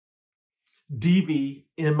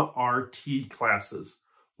DVMRT classes.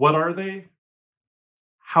 What are they?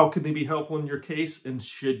 How can they be helpful in your case? And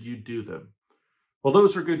should you do them? Well,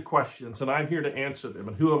 those are good questions, and I'm here to answer them.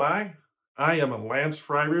 And who am I? I am a Lance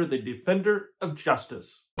Fryrear, the defender of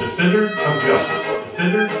justice. Defender of justice.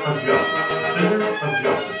 Defender of justice. Defender of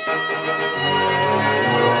justice.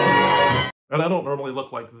 And I don't normally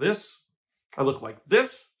look like this. I look like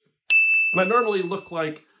this. And I normally look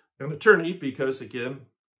like an attorney because, again,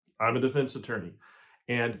 I'm a defense attorney.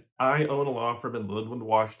 And I own a law firm in Linwood,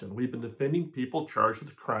 Washington. We've been defending people charged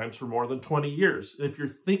with crimes for more than 20 years. And if you're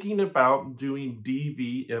thinking about doing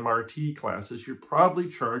DVMRT classes, you're probably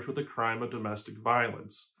charged with a crime of domestic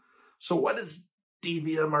violence. So what does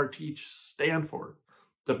DVMRT stand for?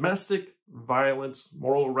 Domestic Violence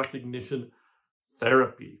Moral Recognition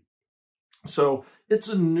Therapy. So it's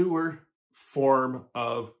a newer form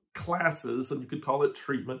of classes, and you could call it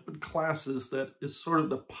treatment, but classes that is sort of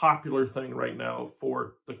the popular thing right now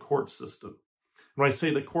for the court system. When I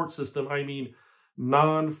say the court system, I mean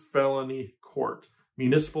non-felony court,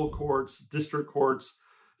 municipal courts, district courts.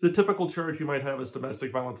 The typical charge you might have is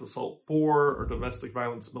domestic violence assault 4 or domestic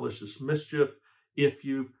violence malicious mischief if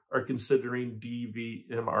you are considering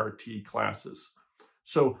DVMRT classes.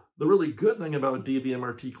 So the really good thing about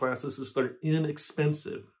DVMRT classes is they're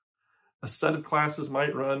inexpensive. A set of classes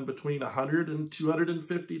might run between $100 and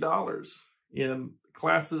 $250. And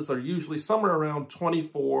classes are usually somewhere around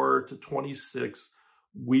 24 to 26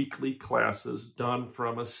 weekly classes done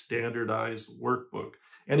from a standardized workbook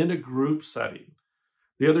and in a group setting.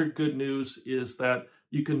 The other good news is that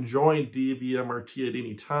you can join DVMRT at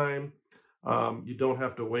any time. You don't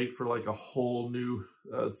have to wait for like a whole new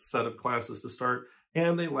set of classes to start.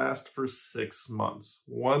 And they last for 6 months,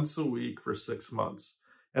 once a week for 6 months.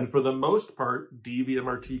 And for the most part,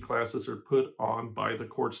 DVMRT classes are put on by the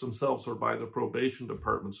courts themselves or by the probation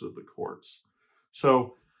departments of the courts.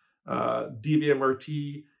 So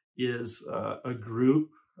DVMRT is a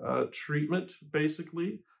group treatment,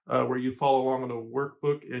 basically, where you follow along on a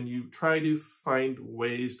workbook and you try to find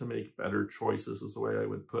ways to make better choices, is the way I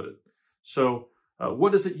would put it. So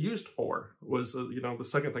what is it used for was, the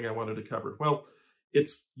second thing I wanted to cover. Well,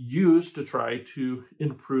 it's used to try to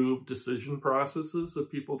improve decision processes of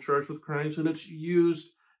people charged with crimes, and it's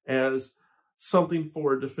used as something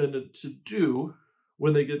for a defendant to do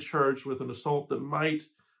when they get charged with an assault that might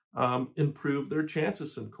improve their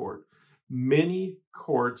chances in court. Many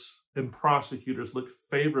courts and prosecutors look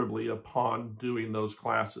favorably upon doing those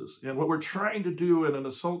classes. And what we're trying to do in an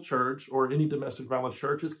assault charge or any domestic violence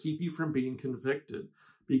charge is keep you from being convicted,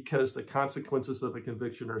 because the consequences of a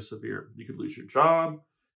conviction are severe. You could lose your job.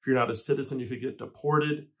 If you're not a citizen, you could get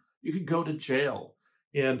deported. You could go to jail.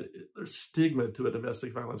 And there's stigma to a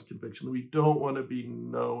domestic violence conviction. We don't want to be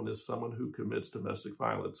known as someone who commits domestic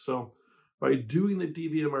violence. So by doing the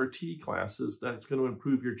DVMRT classes, that's going to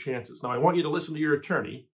improve your chances. Now, I want you to listen to your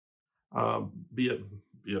attorney, be it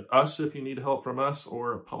us if you need help from us,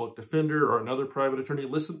 or a public defender or another private attorney.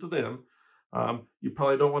 Listen to them. You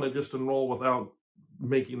probably don't want to just enroll without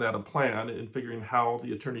making that a plan and figuring how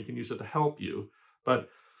the attorney can use it to help you. But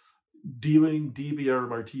doing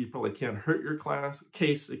DVMRT probably can't hurt your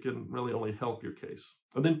case. It can really only help your case.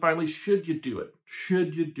 And then finally, should you do it?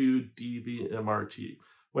 Should you do DVMRT?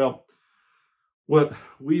 Well, what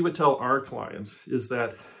we would tell our clients is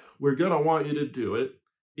that we're going to want you to do it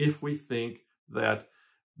if we think that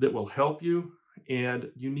will help you, and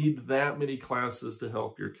you need that many classes to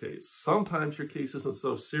help your case. Sometimes your case isn't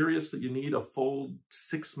so serious that you need a full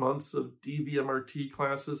 6 months of DVMRT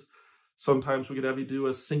classes. Sometimes we could have you do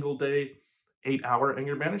a single-day 8-hour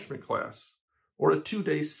anger management class, or a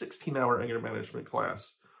 2-day 16-hour anger management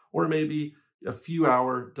class, or maybe a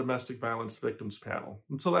few-hour domestic violence victims panel.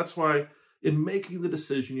 And so that's why in making the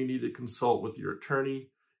decision, you need to consult with your attorney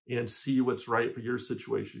and see what's right for your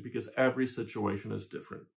situation, because every situation is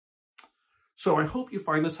different. So I hope you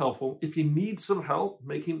find this helpful. If you need some help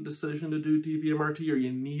making a decision to do DVMRT, or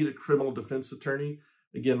you need a criminal defense attorney,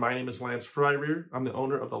 again, my name is Lance Fryrear. I'm the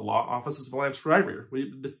owner of the law offices of Lance Fryrear.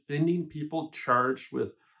 We've been defending people charged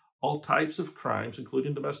with all types of crimes,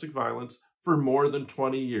 including domestic violence, for more than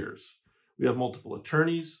 20 years. We have multiple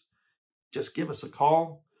attorneys. Just give us a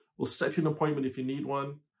call. We'll set you an appointment if you need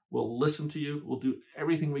one. We'll listen to you. We'll do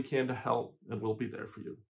everything we can to help, and we'll be there for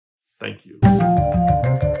you. Thank you.